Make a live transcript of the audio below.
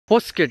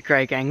What's good,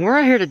 Gray Gang? We're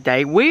out here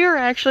today. We are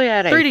actually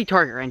at a 3D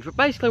target range, but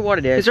basically what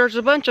it is there's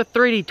a bunch of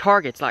 3D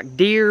targets like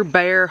deer,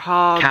 bear,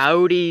 hogs,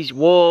 coyotes,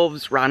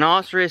 wolves,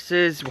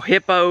 rhinoceroses,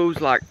 hippos,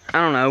 like,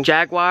 I don't know,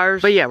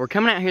 jaguars. But yeah, we're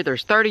coming out here.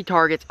 There's 30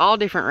 targets, all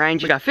different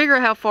ranges. We gotta figure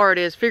out how far it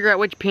is, figure out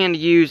which pin to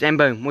use, and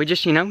boom. We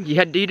just, you know, you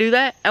had to do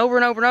that over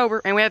and over and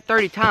over, and we have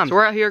 30 times. So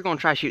we're out here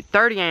gonna try to shoot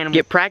 30 animals,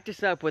 get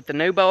practice up with the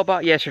new bow I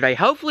bought yesterday.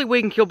 Hopefully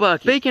we can kill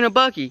Bucky. Speaking of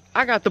Bucky,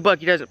 I got the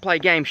Bucky Doesn't Play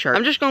game shirt.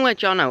 I'm just gonna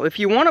let y'all know, if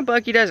you want a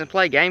Bucky Doesn't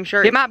Play game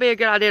shirt, it might be a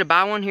good idea to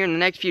buy one here in the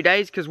next few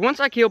days, because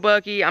once I kill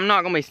Bucky, I'm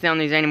not gonna be selling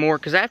these anymore,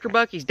 because after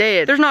Bucky's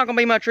dead, there's not gonna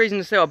be much reason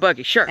to sell a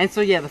Bucky shirt. And so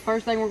yeah, the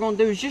first thing we're gonna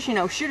do is just, you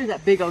know, shoot at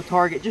that big old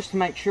target just to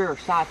make sure our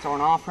sights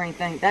aren't off or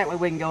anything. That way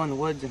we can go in the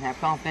woods and have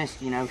confidence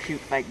to, you know,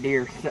 shoot fake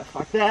deer, stuff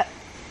like that.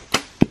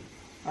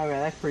 Okay,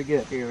 that's pretty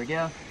good. Here we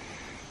go.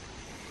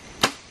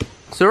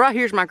 So right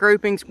here's my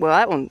groupings. Well,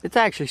 that one, it's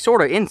actually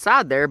sort of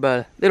inside there,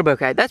 but it'll be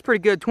okay. That's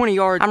pretty good, 20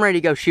 yards. I'm ready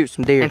to go shoot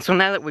some deer. And so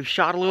now that we've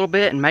shot a little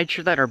bit and made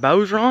sure that our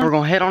bows are on, we're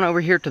gonna head on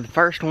over here to the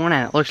first one,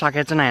 and it looks like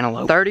it's an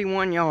antelope.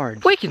 31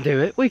 yards. We can do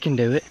it, we can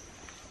do it.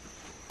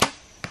 I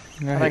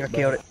think I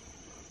killed it.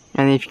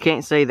 And if you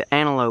can't see, the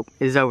antelope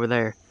is over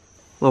there.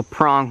 Little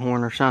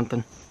pronghorn or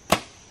something.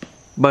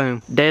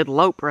 Boom. Dead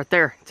lope right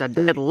there. It's a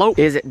dead lope.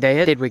 Is it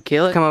dead? Did we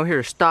kill it? Come over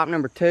here to stop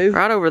number 2.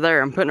 Right over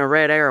there, I'm putting a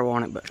red arrow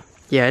on it, but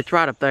yeah, it's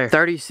right up there.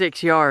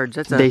 36 yards.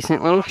 That's a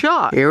decent little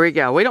shot. Here we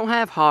go. We don't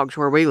have hogs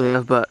where we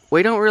live, but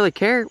we don't really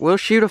care. We'll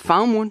shoot a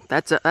foam one.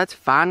 That's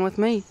fine with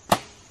me.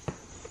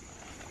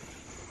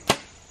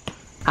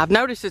 I've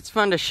noticed it's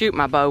fun to shoot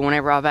my bow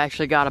whenever I've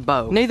actually got a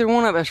bow. Neither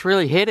one of us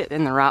really hit it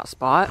in the right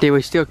spot. Did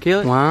we still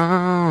kill it?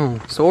 Wow,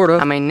 sort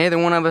of. I mean, neither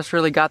one of us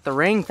really got the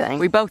ring thing.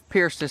 We both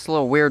pierced this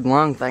little weird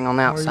lung thing on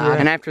the outside.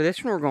 And after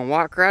this one, we're gonna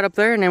walk right up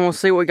there and then we'll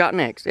see what we got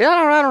next. Yeah,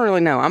 I don't really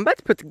know. I'm about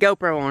to put the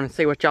GoPro on and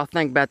see what y'all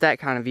think about that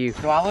kind of view.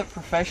 Do I look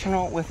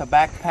professional with a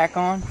backpack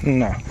on?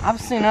 No. I've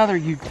seen other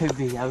YouTube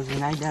videos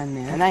and they done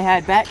this. And they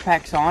had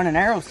backpacks on and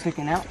arrows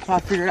sticking out. So I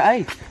figured,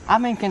 hey,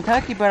 I'm in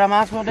Kentucky, but I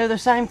might as well do the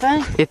same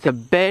thing. It's a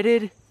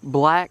bedded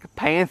Black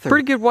Panther.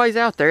 Pretty good ways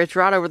out there. It's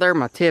right over there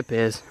where my tip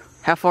is.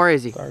 How far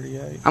is he?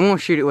 38. I'm gonna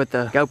shoot it with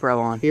the GoPro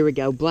on. Here we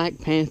go. Black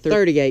Panther,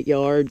 38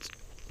 yards.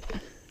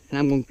 And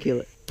I'm gonna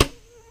kill it.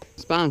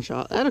 Spine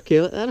shot. That'll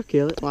kill it. That'll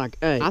kill it. Like,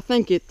 hey, I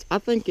think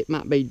it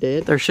might be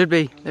dead. There should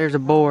be. There's a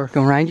boar.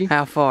 Gonna range you?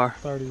 How far?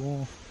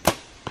 31.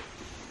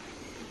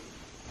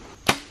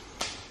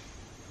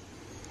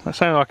 That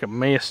sounded like a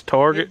missed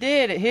target. It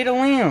did. It hit a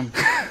limb.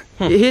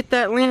 It hit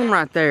that limb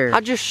right there.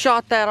 I just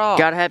shot that off.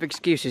 Gotta have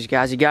excuses,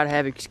 guys. You gotta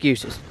have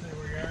excuses.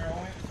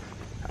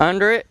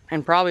 Under it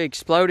and probably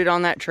exploded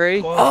on that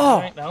tree. Well,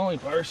 I ain't the only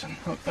person.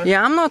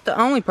 Yeah, I'm not the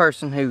only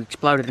person who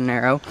exploded an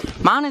arrow.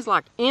 Mine is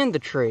like in the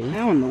tree.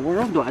 How in the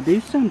world do I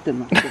do something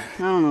like that?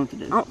 I don't know what to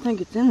do. I don't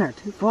think it's in there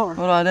too far. What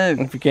do I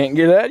do? If you can't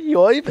get at it, you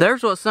leave it.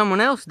 There's what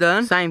someone else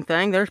done. Same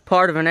thing. There's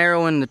part of an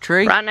arrow in the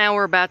tree. Right now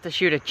we're about to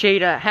shoot a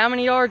cheetah. How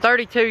many yards?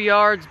 32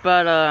 yards,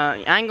 but I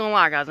ain't gonna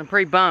lie, guys. I'm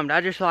pretty bummed.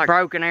 I just like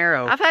broke an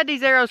arrow. I've had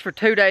these arrows for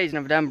 2 days and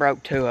I've done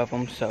broke 2 of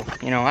them. So,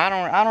 you know, I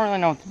don't really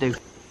know what to do.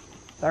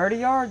 30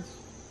 yards?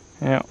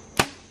 Yeah.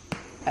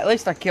 At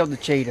least I killed the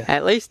cheetah.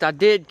 At least I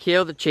did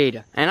kill the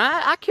cheetah. And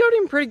I killed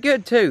him pretty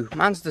good too.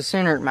 Mine's the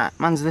center,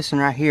 mine's this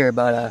one right here,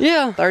 but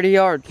yeah, 30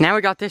 yards. Now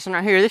we got this one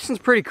right here. This one's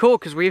pretty cool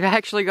because we've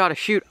actually got to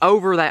shoot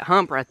over that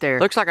hump right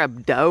there. Looks like a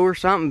doe or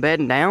something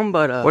bedding down,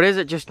 but what is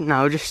it? Just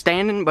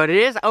standing, but it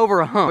is over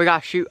a hump. We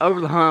got to shoot over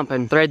the hump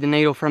and thread the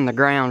needle from the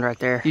ground right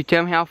there. You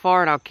tell me how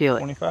far and I'll kill it.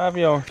 25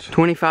 yards.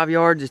 25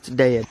 yards, it's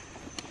dead.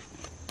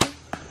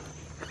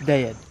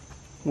 Dead.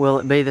 Will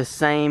it be the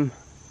same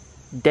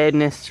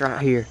deadness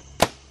right here?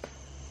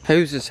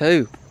 Whose is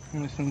who?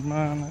 This one's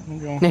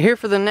mine. Now here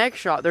for the next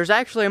shot, there's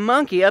actually a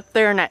monkey up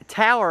there in that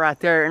tower right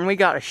there, and we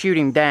gotta shoot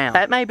him down.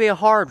 That may be a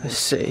hard one. Let's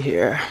see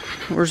here.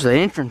 Where's the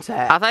entrance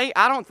at?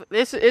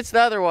 It's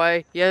the other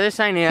way. Yeah, this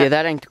ain't it. Yeah,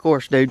 that ain't the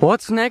course, dude.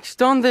 What's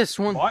next on this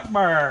one? Black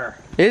bear.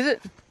 Is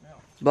it? Yeah.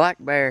 Black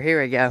bear,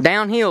 here we go.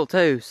 Downhill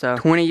too, so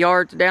 20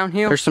 yards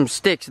downhill. There's some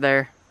sticks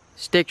there.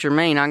 Sticks are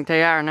mean, I can tell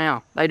you right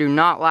now. They do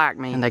not like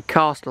me, and they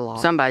cost a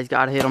lot. Somebody's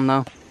gotta hit them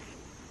though.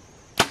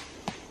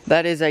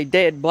 That is a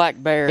dead black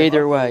bear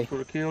either way.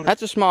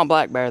 That's a small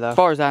black bear though. As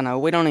far as I know,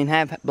 we don't even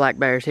have black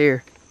bears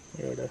here.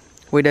 Yeah, we do.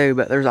 We do,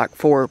 but there's like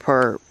 4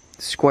 per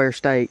square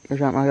state or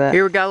something like that.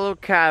 Here we got a little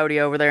coyote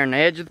over there on the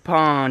edge of the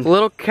pond.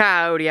 Little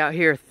coyote out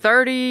here,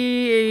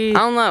 30, I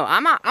don't know.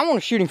 I want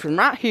to shoot him from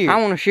right here.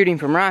 I want to shoot him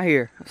from right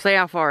here. See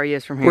how far he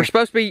is from here. We're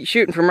supposed to be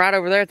shooting from right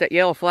over there at that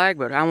yellow flag,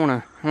 but I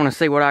want to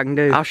see what I can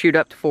do. I'll shoot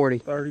up to 40.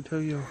 32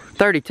 yards.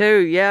 32,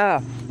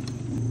 yeah.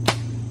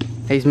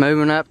 He's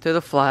moving up to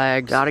the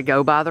flag. Gotta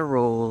go by the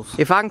rules.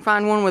 If I can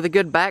find one with a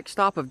good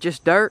backstop of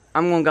just dirt,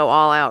 I'm gonna go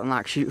all out and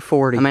like shoot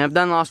 40. I mean, I've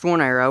done lost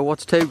 1 arrow.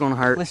 What's 2 gonna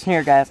hurt? Listen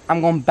here, guys.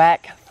 I'm gonna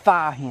back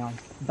thigh him.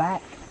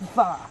 Back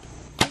thigh.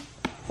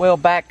 Well,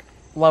 back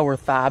lower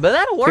thigh, but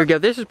that'll work. Here we go.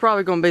 This is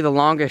probably gonna be the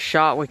longest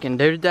shot we can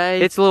do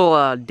today. It's a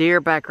little deer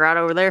back right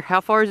over there.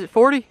 How far is it?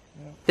 40? Yeah.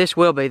 This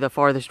will be the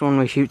farthest one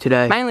we shoot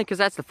today. Mainly because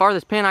that's the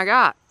farthest pin I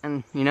got.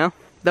 And, you know,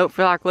 don't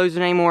feel like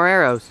losing any more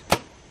arrows.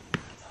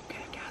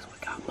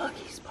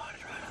 bucky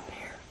spotted right up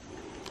here.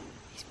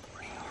 He's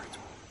 40 yards.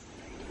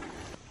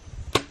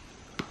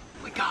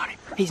 We got him.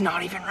 He's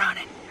not even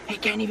running. He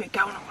can't even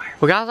go nowhere.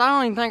 Well, guys, I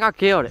don't even think I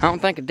killed it. I don't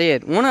think I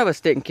did. One of us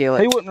didn't kill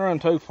it. He wouldn't run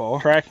too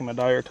far. Track him a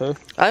day or two.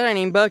 That ain't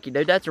even bucky,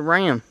 dude. That's a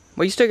ram.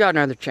 Well, you still got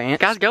another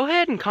chance. Guys, go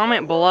ahead and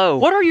comment below.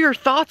 What are your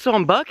thoughts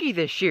on Bucky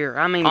this year?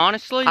 I mean,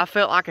 honestly, I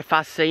felt like if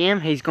I see him,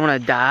 he's gonna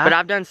die. But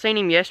I've done seen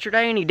him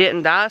yesterday and he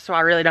didn't die, so I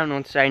really don't know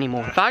what to say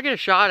anymore. If I get a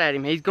shot at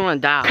him, he's gonna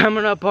die.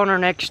 Coming up on our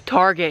next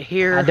target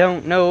here. I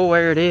don't know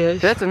where it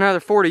is. That's another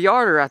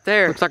 40-yarder right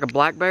there. Looks like a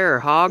black bear or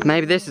hog.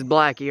 Maybe this is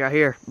Blackie right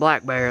here.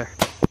 Black bear.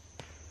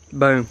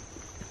 Boom.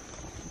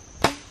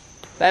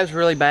 That was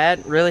really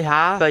bad, really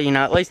high, but you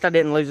know, at least I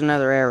didn't lose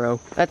another arrow.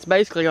 That's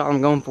basically all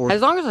I'm going for.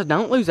 As long as I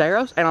don't lose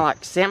arrows and I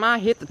like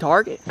semi-hit the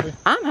target,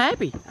 I'm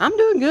happy. I'm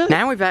doing good.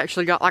 Now we've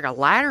actually got like a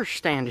ladder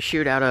stand to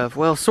shoot out of.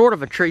 Well, sort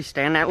of a tree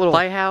stand, that little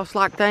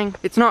playhouse-like thing.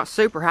 It's not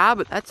super high,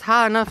 but that's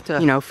high enough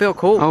to, you know, feel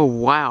cool. Oh,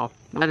 wow.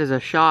 That is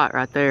a shot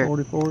right there.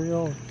 44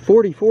 yards.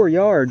 44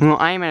 yards.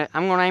 I'm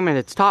gonna aim at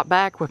its top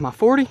back with my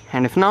 40,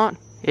 and if not,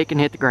 it can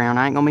hit the ground.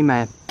 I ain't gonna be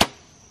mad.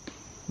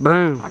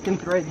 Boom. I can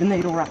thread the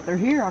needle right there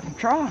here. I can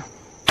try.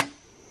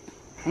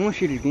 I'm gonna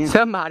shoot it again.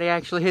 Somebody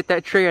actually hit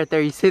that tree right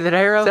there. You see that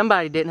arrow?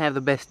 Somebody didn't have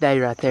the best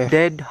day right there.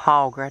 Dead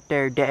hog right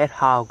there, dead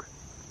hog.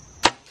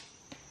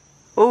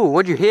 Ooh,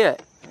 what'd you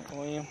hit?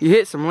 Limb. You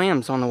hit some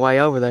limbs on the way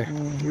over there.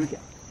 Here we go.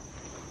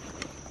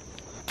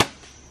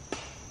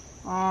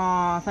 Oh,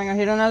 I think I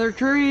hit another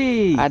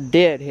tree. I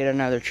did hit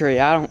another tree.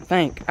 I don't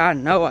think. I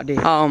know I did.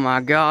 Oh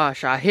my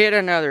gosh, I hit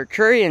another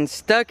tree and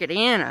stuck it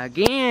in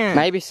again.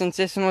 Maybe since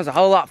this one was a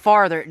whole lot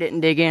farther, it didn't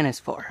dig in as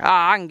far.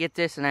 I can get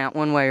this one out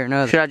one way or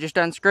another. Should I just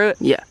unscrew it?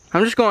 Yeah.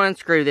 I'm just going to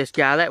unscrew this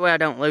guy. That way I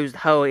don't lose the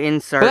whole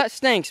insert. Well, that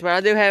stinks, but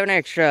I do have an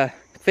extra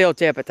field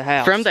tip at the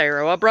house. From the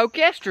arrow I broke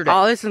yesterday.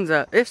 Oh, this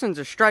one's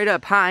a straight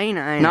up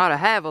hyena, not a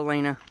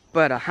javelina.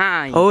 But a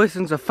hyena. Oh, this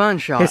one's a fun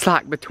shot. It's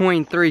like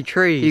between 3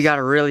 trees. You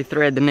gotta really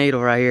thread the needle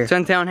right here. So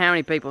I'm telling how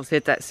many people's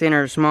hit that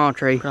center of a small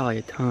tree. Probably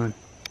a ton.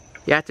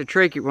 Yeah, that's a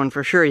tricky one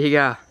for sure. You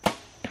got.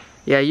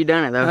 Yeah, you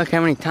done it though. Look how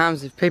many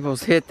times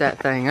people's hit that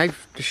thing.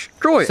 They've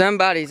destroyed it.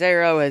 Somebody's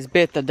arrow has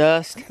bit the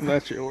dust.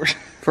 That's yours.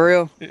 For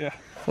real? Yeah.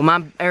 Well,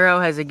 my arrow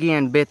has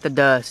again bit the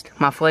dust.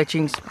 My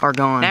fletchings are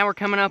gone. Now we're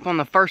coming up on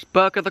the first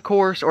buck of the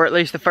course, or at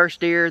least the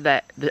first deer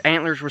that the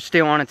antlers were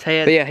still on its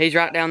head. But yeah, he's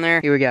right down there.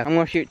 Here we go. I'm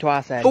gonna shoot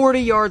twice at him. 40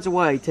 yards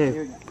away too.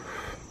 Here we go.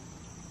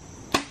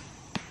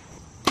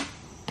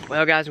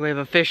 Well guys, we've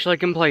officially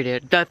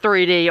completed the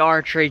 3D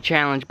archery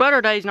challenge, but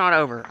our day's not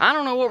over. I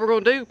don't know what we're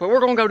gonna do, but we're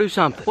gonna go do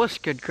something. What's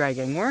good, Craig?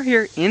 And we're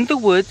here in the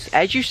woods.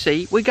 As you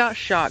see, we got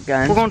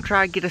shotguns. We're gonna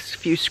try to get us a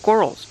few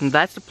squirrels, and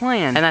that's the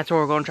plan, and that's what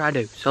we're gonna try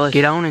to do. So let's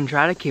get on and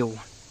try to kill one.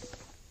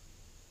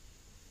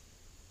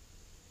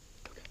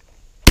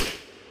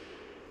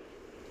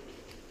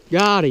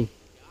 Got him.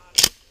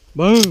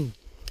 Boom.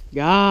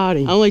 Got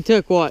him. Only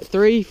took, what,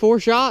 3, 4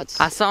 shots?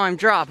 I saw him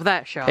drop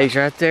that shot. He's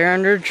right there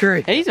under the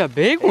tree. He's a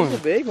big one. He's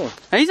a big one.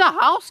 He's a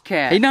house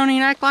cat. He don't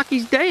even act like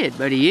he's dead,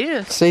 but he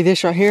is. See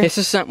this right here? This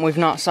is something we've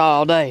not saw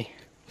all day.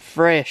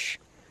 Fresh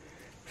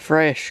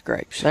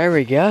grapes. There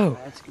we go.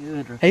 That's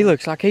good. He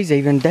looks like he's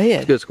even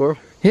dead. Good squirrel.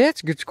 Yeah,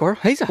 it's a good squirrel.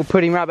 We'll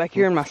put him right back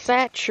here in my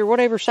satch or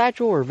whatever,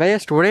 satchel or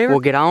vest or whatever.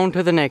 We'll get on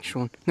to the next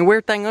one. The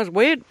weird thing is,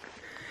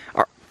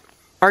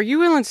 are you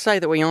willing to say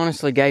that we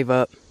honestly gave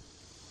up?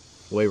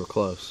 We were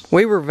close.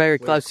 We were very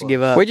close to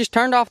give up. We just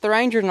turned off the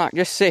Ranger and like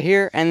just sit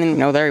here and then, you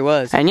know, there he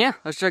was. And yeah,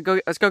 let's go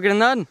get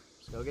another.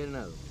 Let's go get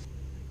another.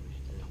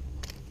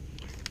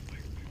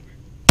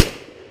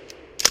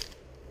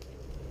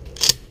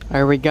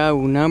 There we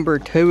go, number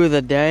 2 of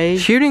the day.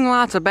 Shooting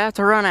light's about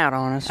to run out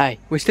on us. Hey,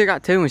 we still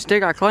got 2 and we still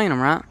got to clean them,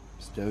 right?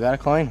 Still gotta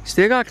clean them.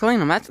 Still got to clean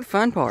them, that's the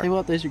fun part. See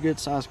what, these are good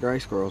sized gray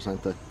squirrels,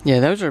 ain't they? Yeah,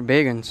 those are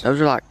big ones. Those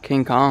are like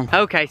King Kong.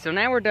 Okay, so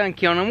now we're done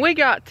killing them. We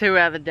got 2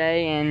 out of the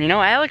day, and you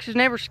know, Alex has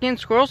never skinned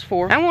squirrels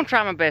before. I'm gonna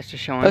try my best to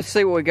show him. Let's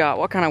see what we got.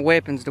 What kind of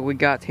weapons do we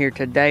got here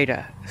today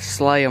to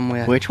slay them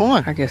with? Which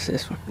one? I guess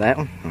this one. That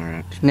one?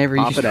 Alright. Never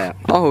Pop used it out.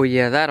 Oh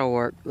yeah, that'll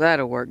work.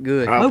 That'll work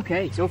good. Oh.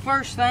 Okay, so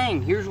first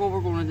thing, here's what we're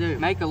gonna do.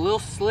 Make a little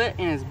slit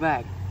in his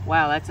back.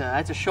 Wow,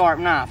 that's a sharp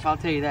knife, I'll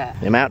tell you that.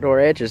 Them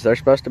outdoor edges, they're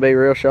supposed to be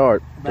real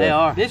sharp. They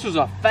are. This was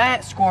a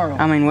fat squirrel.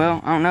 I mean,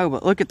 well, I don't know,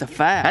 but look at the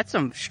fat. That's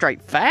some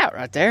straight fat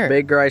right there.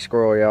 Big gray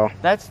squirrel, y'all.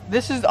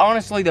 This is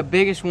honestly the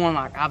biggest one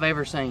like I've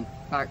ever seen.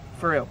 Like,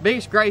 for real.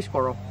 Biggest gray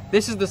squirrel.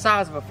 This is the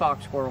size of a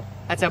fox squirrel.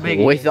 That's how big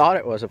he is. We thought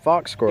it was a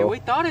fox squirrel. Yeah, we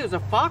thought it was a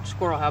fox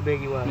squirrel, how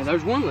big he was. Now,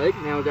 there's one leg.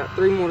 Now we got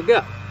 3 more to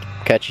go.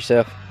 Cut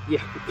yourself.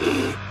 Yeah.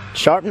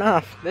 Sharp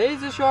knife. That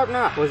is a sharp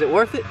knife. Was it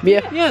worth it?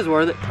 Yeah. Yeah, it's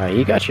worth it. Oh,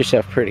 you got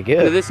yourself pretty good.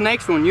 So this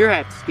next one, you're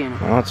have to skin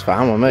it. Well, it's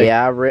fine with me.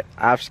 Yeah,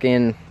 I've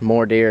skinned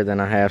more deer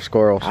than I have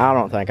squirrels. I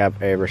don't think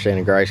I've ever seen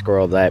a gray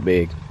squirrel that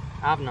big.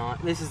 I've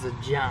not. This is a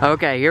giant.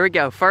 Okay, here we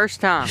go.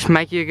 First time. Just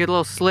make you a good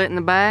little slit in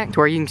the back to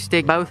where you can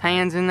stick both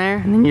hands in there.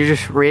 And then you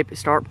just rip it,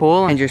 start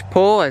pulling. And just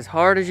pull as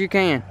hard as you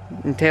can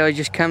until he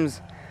just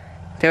comes,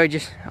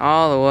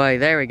 all the way.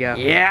 There we go.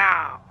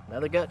 Yeah.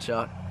 Another gut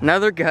shot.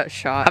 Another gut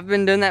shot. I've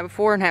been doing that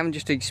before and having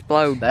just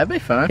explode. That'd be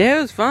fun. Yeah,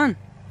 it was fun.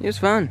 It was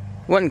fun.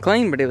 Wasn't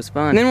clean, but it was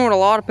fun. And then what a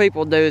lot of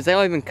people do is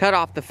they'll even cut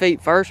off the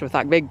feet first with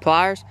like big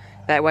pliers.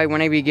 That way,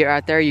 whenever you get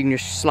right there, you can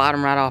just slide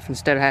them right off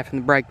instead of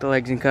having to break the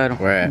legs and cut them.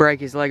 Where at? Break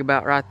his leg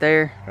about right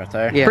there. Right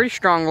there? Yeah. Pretty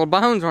strong little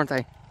bones, aren't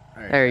they?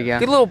 There you go.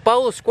 Good little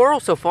bowl of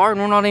squirrels so far,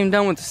 and we're not even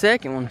done with the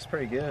second one. That's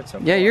pretty good so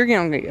far. Yeah, you're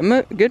getting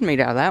good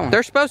meat out of that one.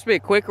 There's supposed to be a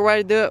quicker way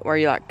to do it, where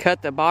you like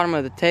cut the bottom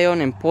of the tail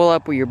and then pull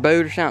up with your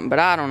boot or something, but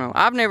I don't know.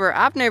 I've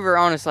never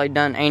honestly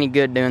done any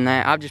good doing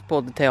that. I've just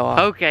pulled the tail off.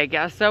 Okay,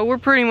 guys, so we're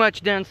pretty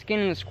much done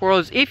skinning the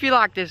squirrels. If you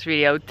like this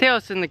video, tell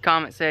us in the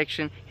comment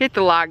section. Hit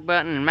the like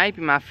button, and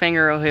maybe my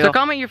finger will help. So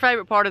comment your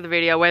favorite part of the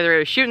video, whether it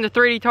was shooting the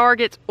 3D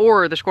targets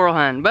or the squirrel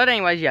hunting. But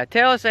anyways, yeah,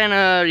 tell us,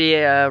 and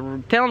yeah,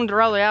 tell them to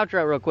roll the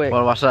outro real quick.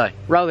 What do I say?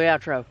 Roll the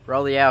outro.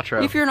 Roll the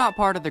outro. If you're not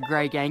part of the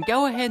Gray Gang,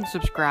 go ahead and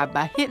subscribe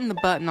by hitting the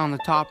button on the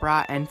top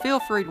right, and feel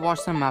free to watch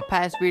some of my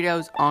past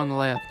videos on the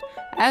left.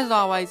 As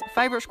always,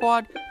 favorite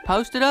squad,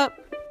 post it up,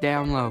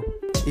 down low.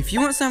 If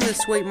you want some of this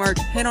sweet merch,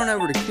 head on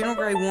over to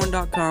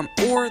kendallgray1.com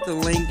or the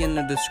link in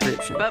the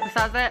description. But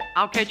besides that,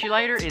 I'll catch you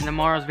later in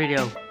tomorrow's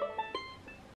video.